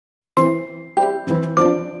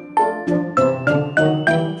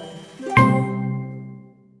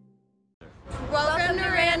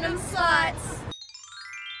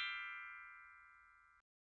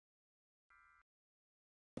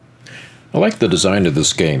I like the design of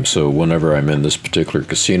this game, so whenever I'm in this particular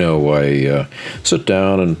casino, I sit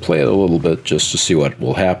down and play it a little bit just to see what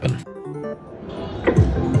will happen.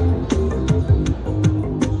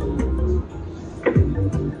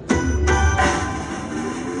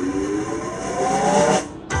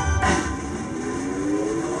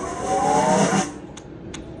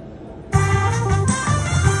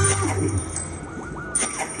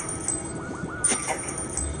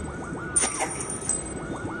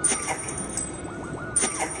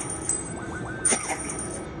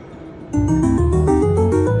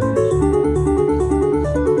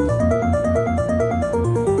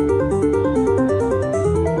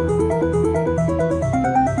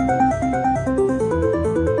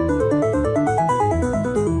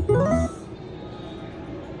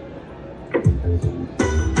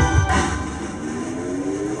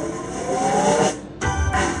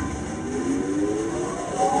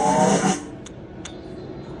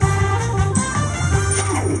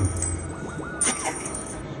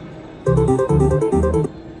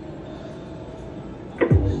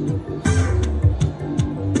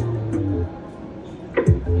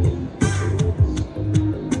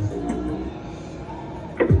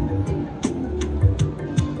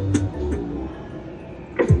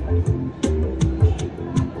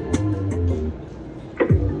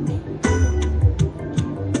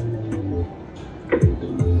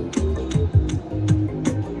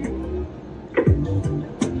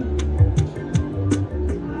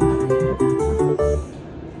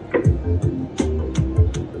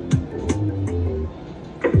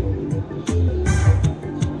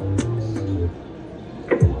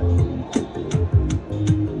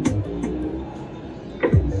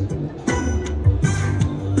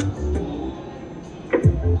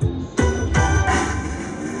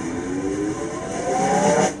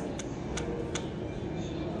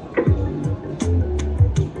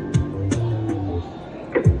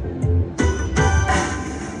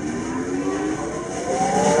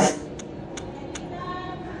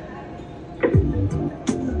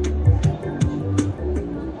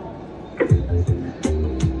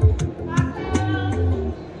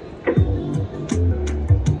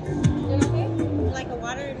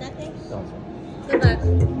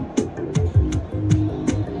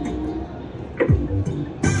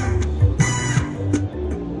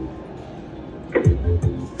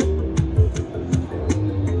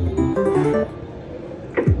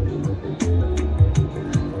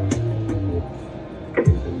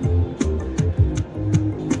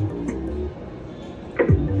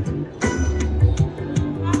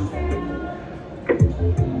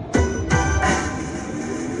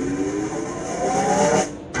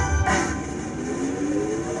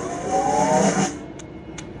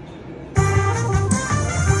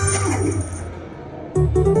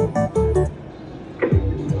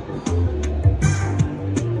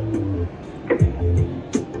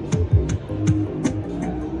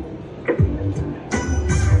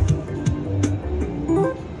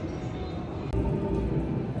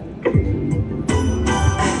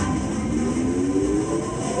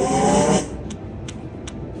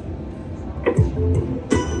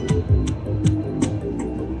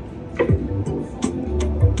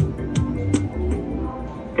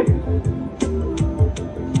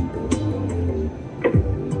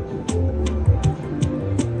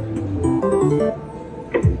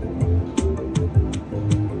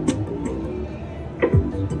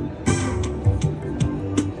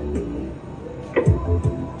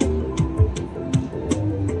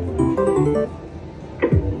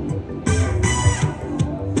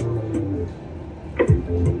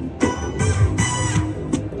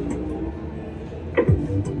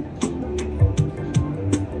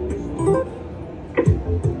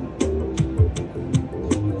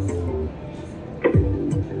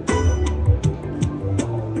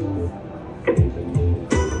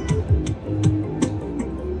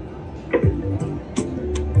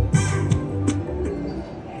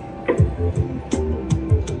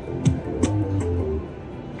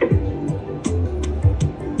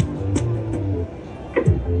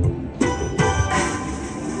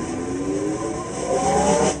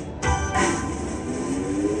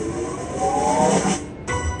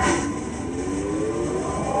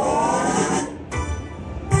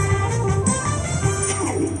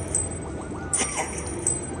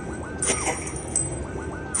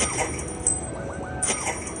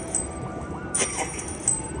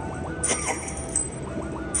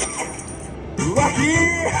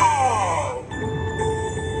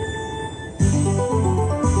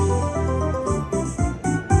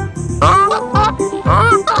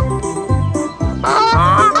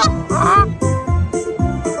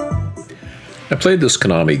 played this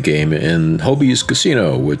Konami game in Hobey's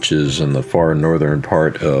Casino, which is in the far northern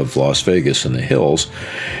part of Las Vegas in the hills.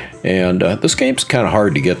 And this game's kind of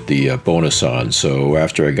hard to get the bonus on, so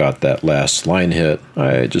after I got that last line hit,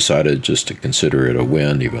 I decided just to consider it a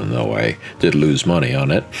win, even though I did lose money on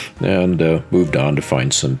it, and moved on to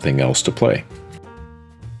find something else to play.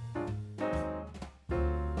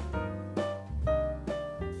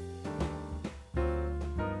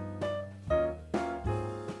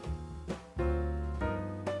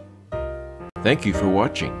 Thank you for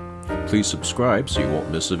watching. Please subscribe so you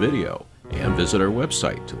won't miss a video, and visit our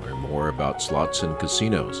website to learn more about slots and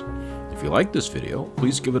casinos. If you like this video,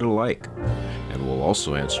 please give it a like, and we'll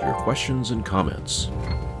also answer your questions and comments.